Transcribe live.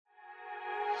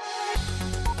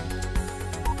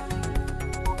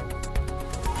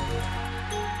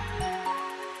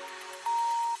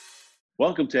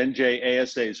Welcome to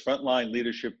NJASA's Frontline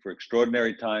Leadership for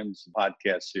Extraordinary Times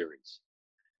podcast series.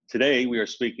 Today, we are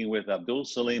speaking with Abdul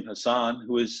Salim Hassan,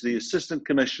 who is the Assistant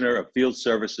Commissioner of Field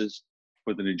Services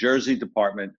for the New Jersey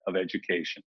Department of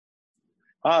Education.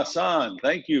 Hassan,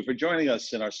 thank you for joining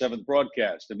us in our 7th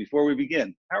broadcast. And before we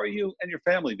begin, how are you and your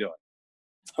family doing?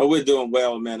 Oh, we're doing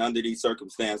well, man, under these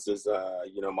circumstances.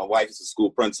 My wife is a school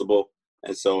principal,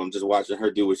 and so I'm just watching her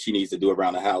do what she needs to do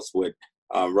around the house with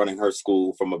running her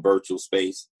school from a virtual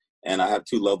space. And I have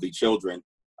 2 lovely children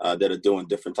that are doing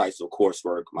different types of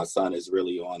coursework. My son is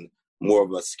really on more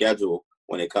of a schedule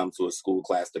when it comes to a school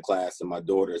class to class, and my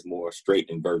daughter is more straight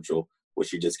and virtual, where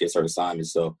she just gets her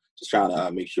assignments. So just trying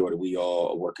to make sure that we all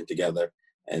are working together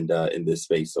and in this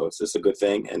space. So it's just a good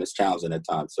thing, and it's challenging at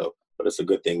times. But it's a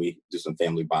good thing we do some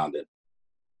family bonding.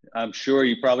 I'm sure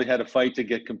you probably had a fight to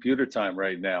get computer time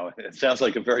right now. It sounds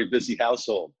like a very busy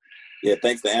household. Yeah,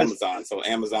 thanks to Amazon. So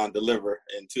Amazon deliver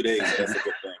in 2 days. So that's a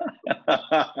good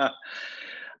thing.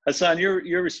 Hassan,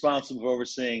 you're responsible for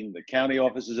overseeing the county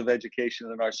offices of education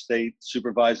in our state,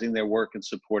 supervising their work and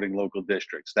supporting local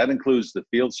districts. That includes the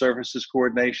field services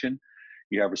coordination.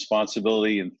 You have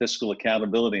responsibility in fiscal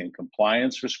accountability and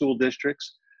compliance for school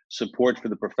districts, support for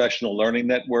the Professional Learning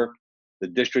Network, the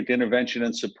District Intervention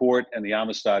and Support, and the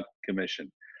Amistad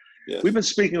Commission. Yes. We've been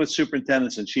speaking with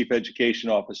superintendents and chief education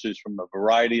officers from a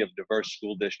variety of diverse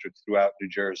school districts throughout New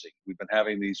Jersey. We've been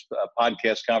having these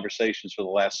podcast conversations for the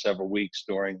last several weeks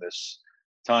during this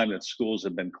time that schools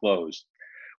have been closed.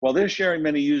 While they're sharing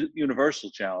many universal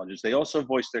challenges, they also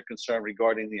voice their concern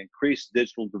regarding the increased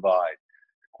digital divide.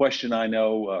 A question I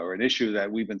know, or an issue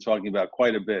that we've been talking about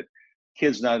quite a bit,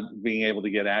 kids not being able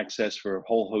to get access for a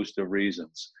whole host of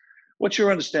reasons. What's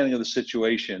your understanding of the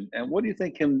situation, and what do you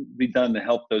think can be done to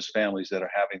help those families that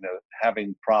are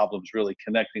having problems really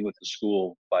connecting with the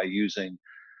school by using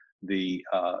the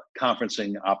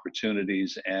conferencing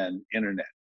opportunities and internet?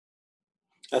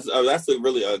 That's a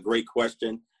really great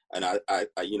question, and I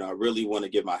really want to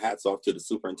give my hats off to the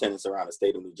superintendents around the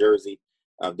state of New Jersey.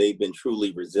 They've been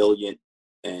truly resilient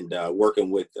and working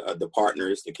with the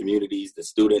partners, the communities, the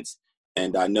students,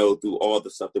 and I know through all the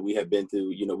stuff that we have been through,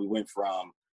 we went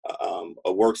from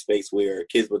a workspace where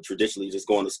kids were traditionally just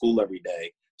going to school every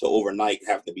day to overnight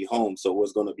having to be home. So it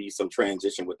was going to be some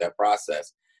transition with that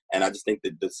process. And I just think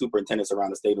that the superintendents around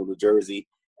the state of New Jersey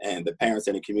and the parents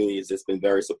in the community has just been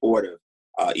very supportive.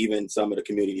 Even some of the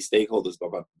community stakeholders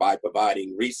by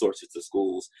providing resources to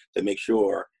schools to make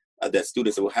sure that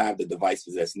students will have the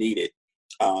devices that's needed.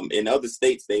 In other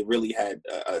states, they really had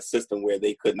a system where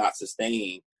they could not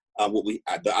sustain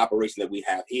the operation that we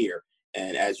have here.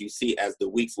 And as you see, as the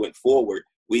weeks went forward,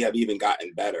 we have even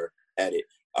gotten better at it.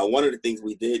 One of the things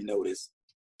we did notice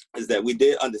is that we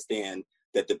did understand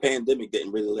that the pandemic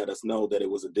didn't really let us know that it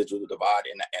was a digital divide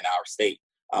in our state.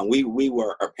 We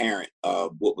were apparent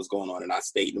of what was going on in our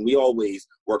state, and we always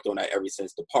worked on that ever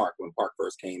since the park, when park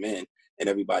first came in, and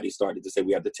everybody started to say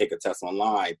we have to take a test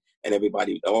online, and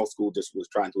all school districts was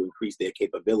trying to increase their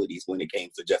capabilities when it came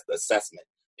to just the assessment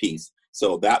piece.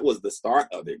 So that was the start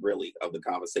of it, really, of the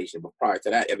conversation. But prior to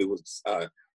that,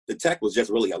 the tech was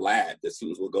just really a lab that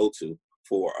students will go to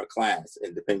for a class.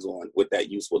 It depends on what that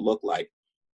use would look like.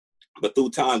 But through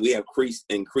time, we have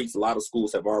increased. A lot of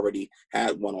schools have already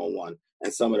had one-on-one,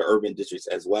 and some of the urban districts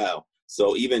as well.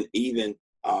 So even in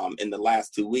the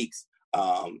last 2 weeks,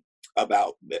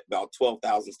 about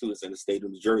 12,000 students in the state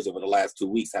of New Jersey over the last 2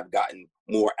 weeks have gotten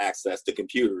more access to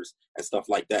computers and stuff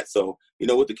like that. So,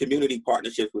 with the community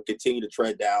partnerships, we continue to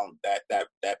tread down that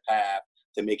path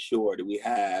to make sure that we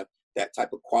have that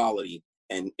type of quality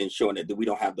and ensuring that we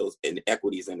don't have those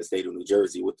inequities in the state of New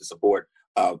Jersey with the support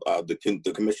of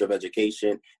the Commissioner of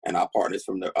Education and our partners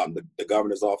from the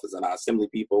governor's office and our assembly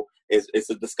people. It's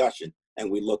a discussion, and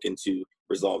we're looking to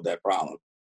resolve that problem.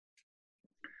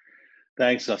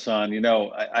 Thanks, Hassan.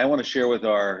 I want to share with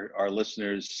our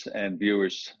listeners and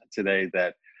viewers today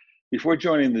that before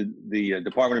joining the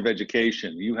Department of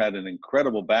Education, you had an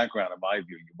incredible background, in my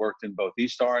view. You worked in both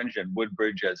East Orange and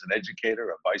Woodbridge as an educator,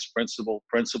 a vice principal,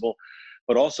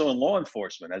 but also in law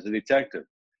enforcement as a detective.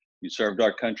 You served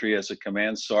our country as a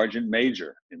command sergeant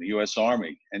major in the U.S.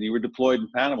 Army, and you were deployed in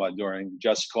Panama during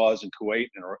Just Cause in Kuwait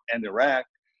and Iraq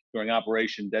during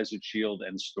Operation Desert Shield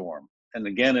and Storm, and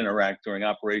again in Iraq during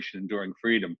Operation Enduring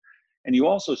Freedom. And you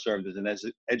also served as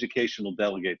an educational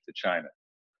delegate to China.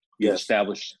 You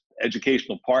established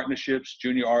educational partnerships,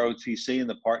 junior ROTC in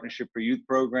the Partnership for Youth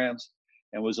programs,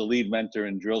 and was a lead mentor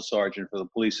and drill sergeant for the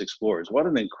Police Explorers. What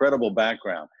an incredible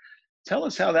background. Tell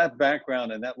us how that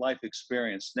background and that life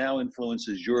experience now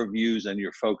influences your views and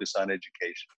your focus on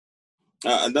education.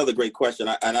 Another great question,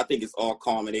 and I think it's all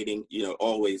culminating.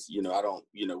 Always, I don't,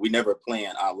 we never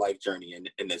plan our life journey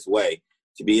in this way.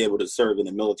 To be able to serve in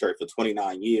the military for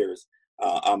 29 years,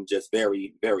 I'm just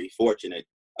very, very fortunate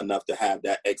enough to have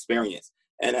that experience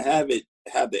and to have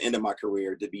the end of my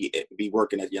career to be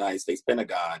working at the United States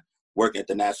Pentagon, working at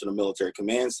the National Military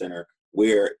Command Center,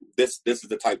 where this is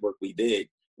the type of work we did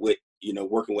with,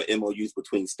 working with MOUs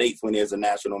between states when there's a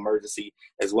national emergency,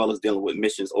 as well as dealing with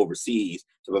missions overseas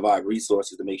to provide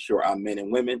resources to make sure our men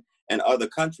and women and other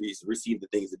countries receive the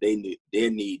things that they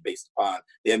need based upon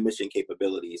their mission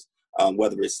capabilities,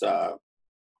 whether it's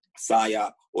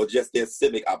PSYOP or just their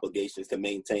civic obligations to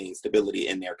maintain stability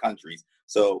in their countries.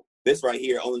 So this right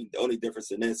here, only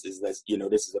difference in this is that,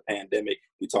 this is a pandemic.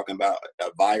 We're talking about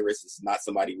a virus. It's not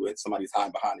somebody's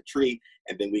hiding behind a tree,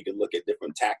 and then we can look at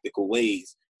different tactical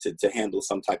ways to handle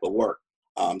some type of work.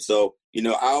 So,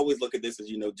 I always look at this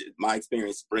as, my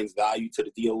experience brings value to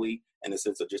the DOE in the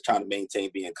sense of just trying to maintain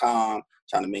being calm,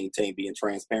 trying to maintain being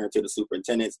transparent to the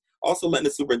superintendents, also letting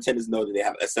the superintendents know that they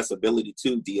have accessibility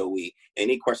to DOE.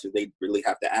 Any questions they really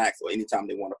have to ask, or anytime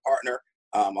they want to partner.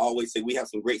 I always say we have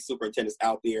some great superintendents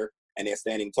out there and they're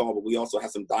standing tall, but we also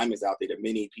have some diamonds out there that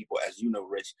many people, as you know,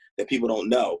 Rich, that people don't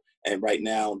know. And right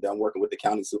now, I'm working with the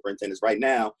county superintendents right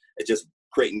now. It's just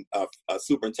creating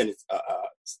superintendents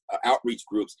outreach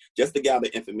groups just to gather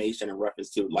information in reference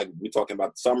to, like, we're talking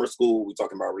about summer school, we're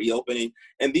talking about reopening,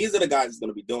 and these are the guys that's going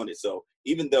to be doing it. So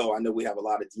even though I know we have a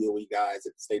lot of DOE guys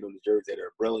at the state of New Jersey that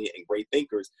are brilliant and great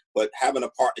thinkers, but having a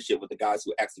partnership with the guys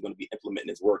who are actually going to be implementing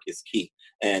this work is key,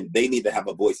 and they need to have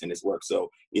a voice in this work. So,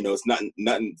 it's nothing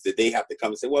that they have to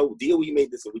come and say, well, DOE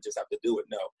made this and we just have to do it.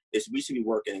 No, we should be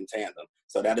working in tandem.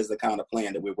 So that is the kind of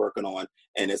plan that we're working on,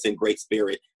 and it's in great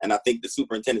spirit. And I think the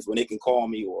superintendents, when they can call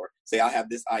me or say, I have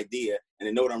this idea, and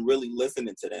they know that I'm really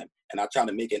listening to them, and I try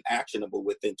to make it actionable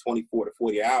within 24 to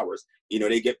 40 hours,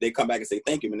 they come back and say,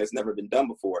 thank you, and it's never been done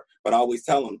before. But I always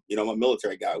tell them, I'm a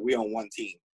military guy. We're on one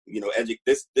team.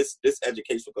 This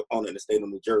educational component in the state of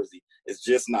New Jersey is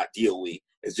just not DOE.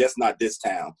 It's just not this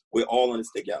town. We're all in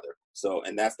this together. So,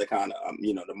 and that's the kind of,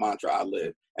 the mantra I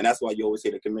live. And that's why you always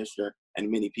hear the commissioner and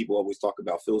many people always talk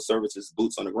about field services,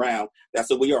 boots on the ground. That's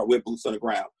what we are. We're boots on the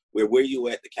ground. Where you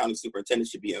at, the county superintendent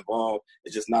should be involved.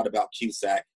 It's just not about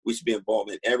CUSAC. We should be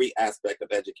involved in every aspect of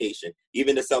education,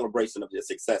 even the celebration of their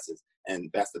successes. And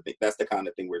that's the thing. That's the kind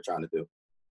of thing we're trying to do.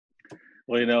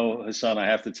 Well, Hassan, I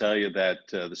have to tell you that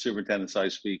the superintendents I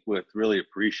speak with really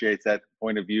appreciate that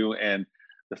point of view, and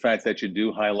the fact that you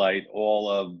do highlight all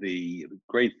of the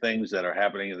great things that are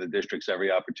happening in the districts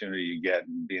every opportunity you get,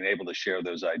 and being able to share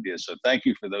those ideas. So thank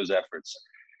you for those efforts.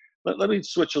 Let me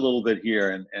switch a little bit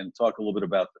here and talk a little bit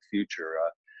about the future.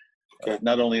 Okay.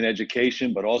 Not only in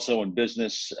education, but also in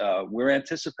business. We're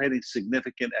anticipating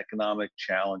significant economic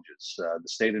challenges. The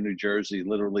state of New Jersey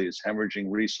literally is hemorrhaging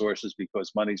resources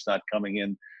because money's not coming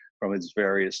in from its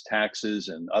various taxes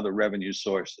and other revenue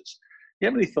sources. Do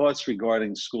you have any thoughts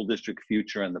regarding school district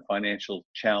future and the financial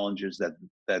challenges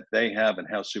that they have, and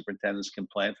how superintendents can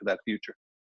plan for that future?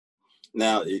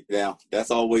 Now,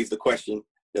 that's always the question.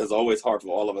 It's always hard for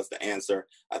all of us to answer.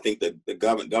 I think the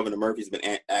Governor Murphy's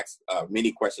been asked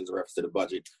many questions in reference to the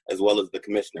budget, as well as the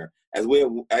commissioner. As we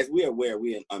are aware,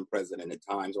 we're in unprecedented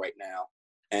times right now,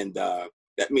 and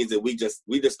that means that we just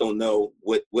don't know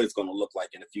what it's going to look like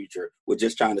in the future. We're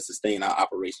just trying to sustain our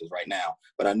operations right now.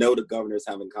 But I know the governor is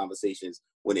having conversations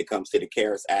when it comes to the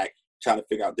CARES Act, trying to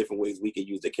figure out different ways we can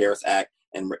use the CARES Act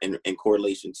in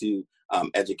correlation to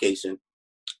education.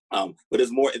 But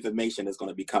there's more information that's going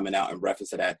to be coming out in reference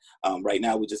to that. Right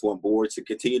now, we just want board to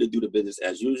continue to do the business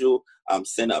as usual.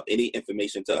 Send up any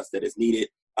information to us that is needed.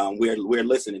 We're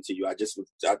listening to you. I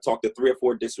talked to 3 or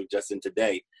 4 districts just in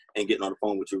today, and getting on the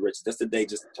phone with you, Rich, just today,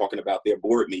 just talking about their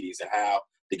board meetings and how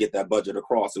to get that budget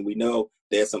across. And we know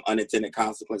there's some unintended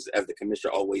consequences, as the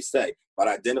commissioner always say, but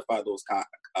identify those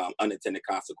unintended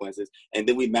consequences, and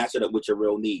then we match it up with your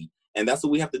real need. And that's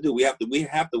what we have to do. We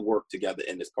have to work together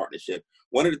in this partnership.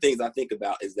 One of the things I think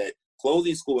about is that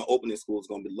closing school and opening school is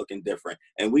going to be looking different.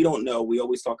 And we don't know. We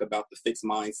always talk about the fixed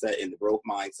mindset and the growth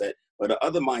mindset. But the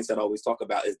other mindset I always talk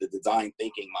about is the design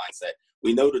thinking mindset.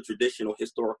 We know the traditional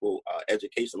historical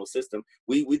educational system.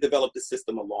 We developed the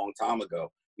system a long time ago.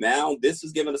 Now this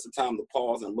is giving us a time to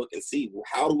pause and look and see, well,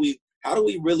 how do we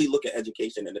really look at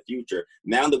education in the future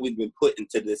now that we've been put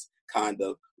into this kind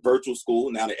of virtual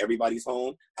school, now that everybody's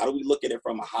home? How do we look at it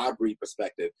from a hybrid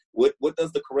perspective? What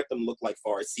does the curriculum look like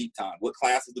for our seat time? What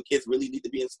classes do kids really need to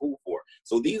be in school for?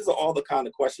 So these are all the kind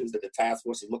of questions that the task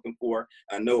force is looking for.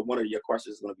 And I know one of your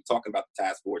questions is going to be talking about the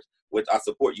task force, which I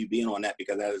support you being on that,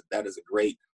 because that is a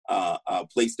great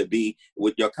place to be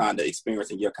with your kind of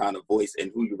experience and your kind of voice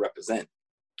and who you represent.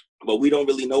 But we don't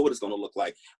really know what it's going to look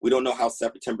like. We don't know how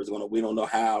September is going to, we don't know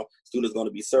how students are going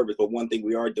to be serviced. But one thing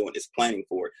we are doing is planning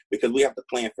for it, because we have to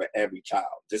plan for every child.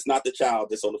 Just not the child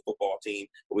that's on the football team,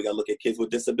 but we got to look at kids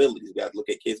with disabilities. We got to look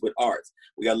at kids with arts.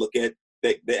 We got to look at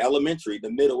the elementary,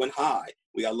 the middle, and high.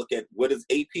 We got to look at what does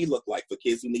AP look like for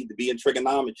kids who need to be in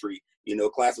trigonometry,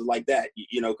 classes like that.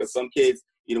 Because some kids,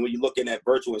 when you're looking at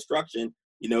virtual instruction,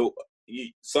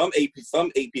 some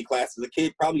AP classes, a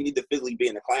kid probably need to physically be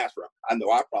in the classroom. I know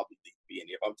I probably need to be in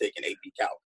here if I'm taking AP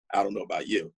Calc. I don't know about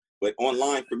you, but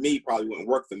online for me probably wouldn't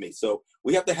work for me. So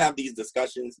we have to have these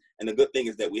discussions. And the good thing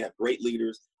is that we have great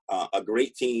leaders, a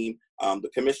great team. The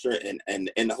commissioner and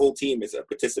the whole team is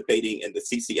participating in the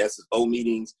CCSO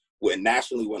meetings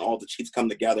nationally when all the chiefs come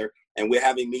together, and we're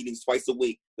having meetings twice a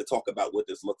week to talk about what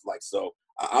this looks like. So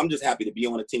I'm just happy to be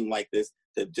on a team like this,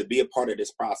 to be a part of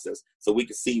this process so we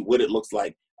can see what it looks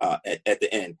like at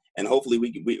the end. And hopefully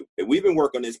we've been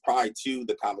working on this prior to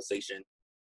the conversation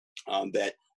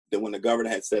that when the governor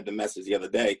had said the message the other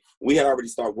day, we had already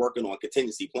started working on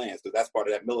contingency plans, because that's part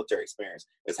of that military experience,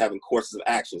 is having courses of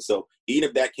action. So even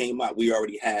if that came up, we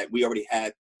already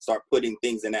had start putting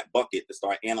things in that bucket to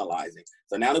start analyzing.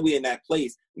 So now that we're in that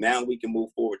place, now we can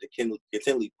move forward to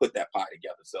continually put that pie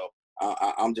together. So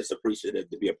I'm just appreciative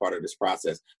to be a part of this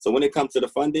process. So when it comes to the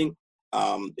funding,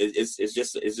 it's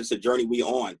just a journey we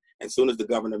on. And as soon as the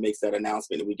governor makes that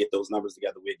announcement and we get those numbers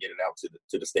together, we'll get it out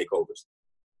to the stakeholders.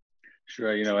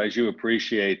 Sure. As you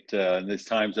appreciate, in these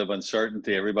times of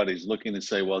uncertainty, everybody's looking to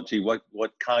say, well, gee,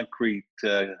 what concrete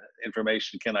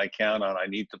information can I count on? I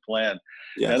need to plan.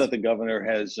 Yes. Now that the governor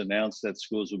has announced that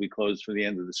schools will be closed for the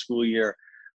end of the school year,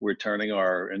 we're turning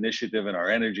our initiative and our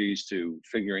energies to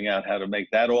figuring out how to make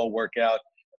that all work out,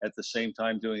 at the same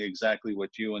time doing exactly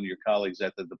what you and your colleagues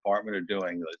at the department are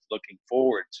doing, looking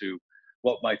forward to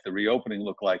what might the reopening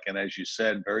look like. And as you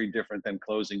said, very different than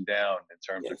closing down in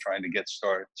terms Yes. of trying to get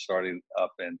started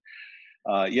up. And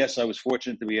yes, I was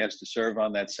fortunate to be asked to serve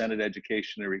on that Senate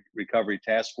Education and Recovery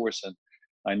Task Force. And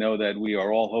I know that we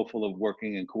are all hopeful of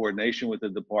working in coordination with the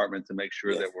department to make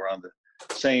sure Yes. that we're on the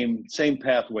same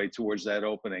pathway towards that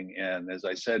opening. And as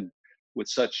I said, with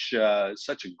such a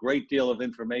great deal of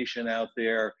information out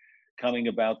there coming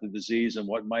about the disease and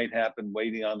what might happen,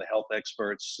 waiting on the health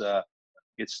experts,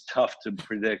 it's tough to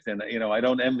predict. And, I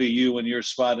don't envy you and your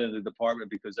spot in the department,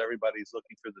 because everybody's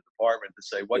looking for the department to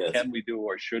say, what Yes. can we do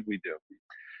or should we do?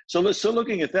 So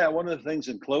looking at that, one of the things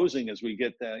in closing, as we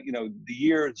get,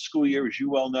 the school year, as you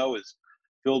well know, is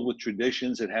filled with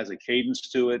traditions. It has a cadence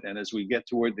to it. And as we get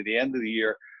toward the end of the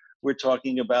year, we're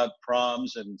talking about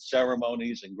proms and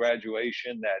ceremonies and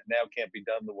graduation that now can't be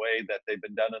done the way that they've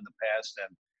been done in the past.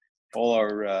 And all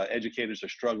our educators are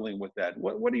struggling with that.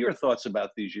 What are your thoughts about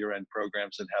these year-end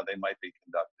programs and how they might be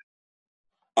conducted?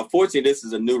 Unfortunately, this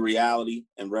is a new reality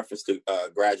in reference to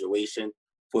graduation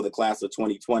for the class of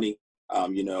 2020.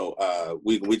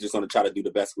 We're just going to try to do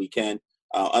the best we can.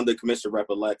 Under Commissioner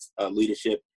Rep-elect's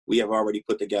leadership, we have already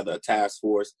put together a task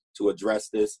force to address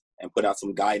this and put out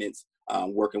some guidance,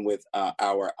 working with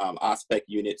our OSPEC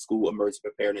unit, School Emergency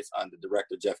Preparedness, under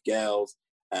Director Jeff Gales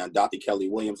and Dr. Kelly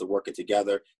Williams are working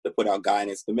together to put out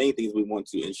guidance. The main thing is we want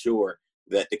to ensure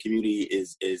that the community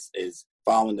is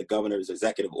following the governor's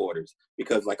executive orders,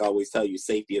 because like I always tell you,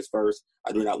 safety is first.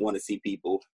 I do not want to see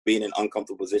people being in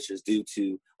uncomfortable positions due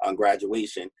to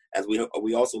graduation. As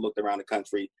we also looked around the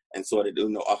country and saw that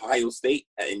Ohio State,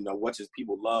 and much as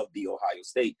people love the Ohio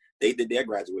State, they did their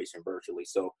graduation virtually.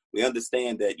 So we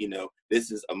understand that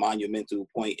this is a monumental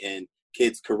point in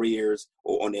kids' careers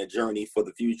or on their journey for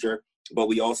the future. But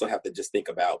we also have to just think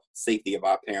about safety of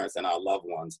our parents and our loved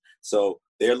ones. So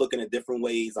they're looking at different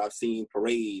ways. I've seen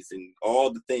parades and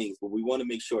all the things, but we want to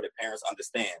make sure that parents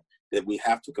understand that we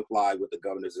have to comply with the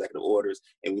governor's executive orders.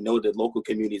 And we know that local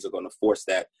communities are going to force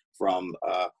that from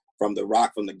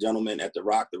the gentleman at the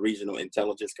ROC, the Regional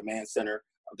Intelligence Command Center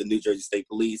of the New Jersey State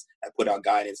Police, have put out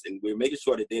guidance. And we're making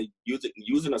sure that they're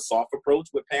using a soft approach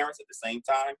with parents at the same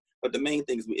time. But the main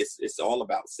thing is it's all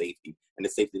about safety and the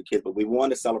safety of the kids. But we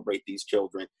want to celebrate these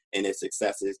children and their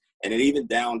successes. And it even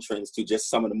downtrends to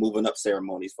just some of the moving up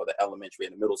ceremonies for the elementary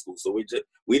and the middle school. So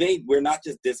we're not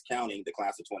just discounting the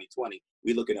class of 2020.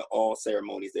 We're looking at all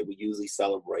ceremonies that we usually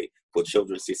celebrate for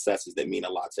children's successes that mean a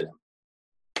lot to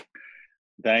them.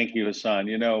 Thank you, Hassan.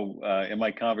 In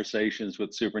my conversations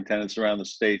with superintendents around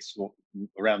this state,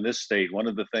 one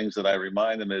of the things that I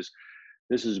remind them is,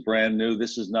 this is brand new.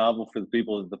 This is novel for the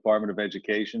people of the Department of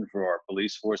Education, for our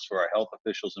police force, for our health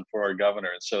officials, and for our governor.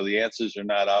 And so the answers are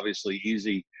not obviously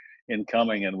easy in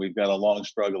coming, and we've got a long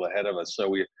struggle ahead of us.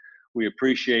 So We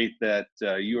appreciate that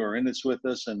you are in this with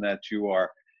us and that you are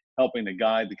helping to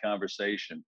guide the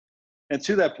conversation. And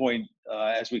to that point,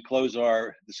 as we close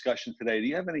our discussion today, do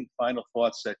you have any final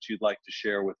thoughts that you'd like to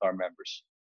share with our members?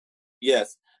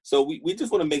 Yes. So we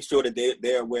just want to make sure that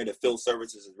they're aware that Field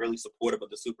Services is really supportive of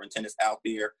the superintendents out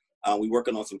there. We're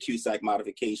working on some CUSAC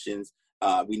modifications.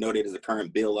 We know that there's a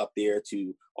current bill up there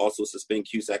to also suspend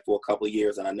CUSAC for a couple of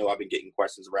years, and I know I've been getting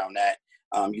questions around that.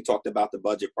 You talked about the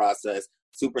budget process.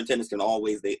 Superintendents can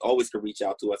always can reach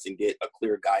out to us and get a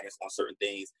clear guidance on certain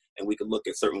things, and we can look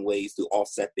at certain ways to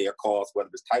offset their costs, whether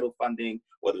it's title funding,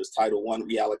 whether it's Title I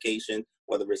reallocation,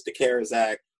 whether it's the CARES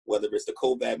Act, whether it's the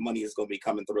COVID money is going to be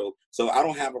coming through. So I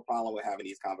don't have a problem with having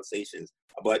these conversations,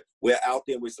 but we're out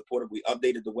there, we're supportive. We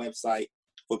updated the website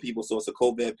for people. So it's a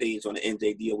COVID page on the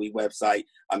NJDOE website.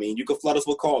 I mean, you can flood us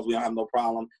with calls. We don't have no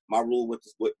problem. My rule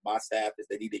with my staff is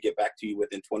they need to get back to you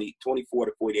within 24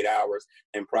 to 48 hours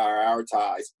and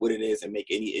prioritize what it is and make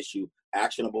any issue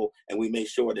actionable. And we make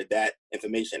sure that that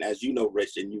information, as you know,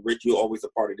 Rich, and Rich, you're always a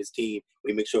part of this team.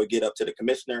 We make sure it get up to the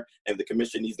commissioner. And if the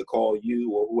commissioner needs to call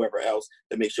you or whoever else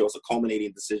to make sure it's a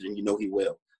culminating decision, you know he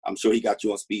will. I'm sure he got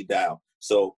you on speed dial.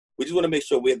 So we just want to make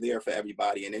sure we're there for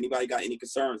everybody. And anybody got any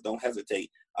concerns, don't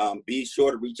hesitate. Be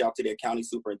sure to reach out to their county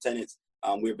superintendents.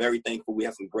 We're very thankful. We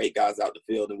have some great guys out the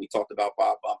field. And we talked about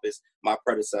Bob Bumpus, my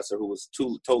predecessor, who was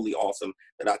totally awesome,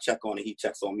 that I check on and he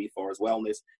checks on me for his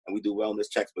wellness. And we do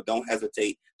wellness checks. But don't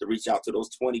hesitate to reach out to those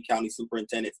 20 county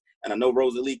superintendents. And I know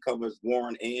Rosalie covers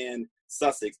Warren and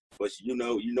Sussex, but you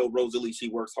know Rosalie, she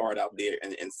works hard out there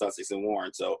in Sussex and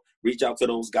Warren. So reach out to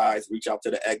those guys, reach out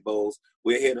to the EGBOs.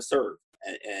 We're here to serve.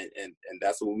 And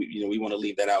that's what we want to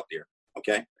leave that out there.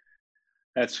 Okay.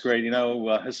 That's great.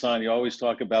 Hassan, you always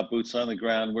talk about boots on the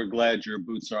ground. We're glad your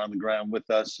boots are on the ground with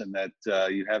us and that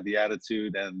you have the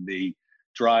attitude and the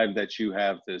drive that you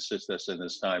have to assist us in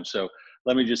this time. So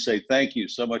let me just say thank you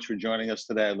so much for joining us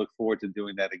today. I look forward to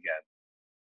doing that again.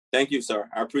 Thank you, sir.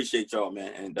 I appreciate y'all,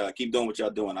 man. And keep doing what y'all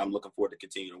doing. I'm looking forward to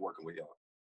continuing working with y'all.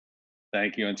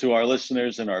 Thank you. And to our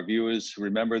listeners and our viewers,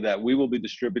 remember that we will be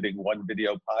distributing one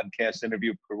video podcast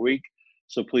interview per week.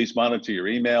 So please monitor your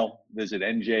email, visit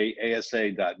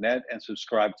njasa.net, and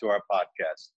subscribe to our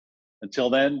podcast. Until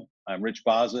then, I'm Rich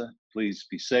Baza. Please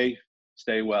be safe,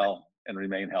 stay well, and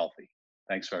remain healthy.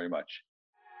 Thanks very much.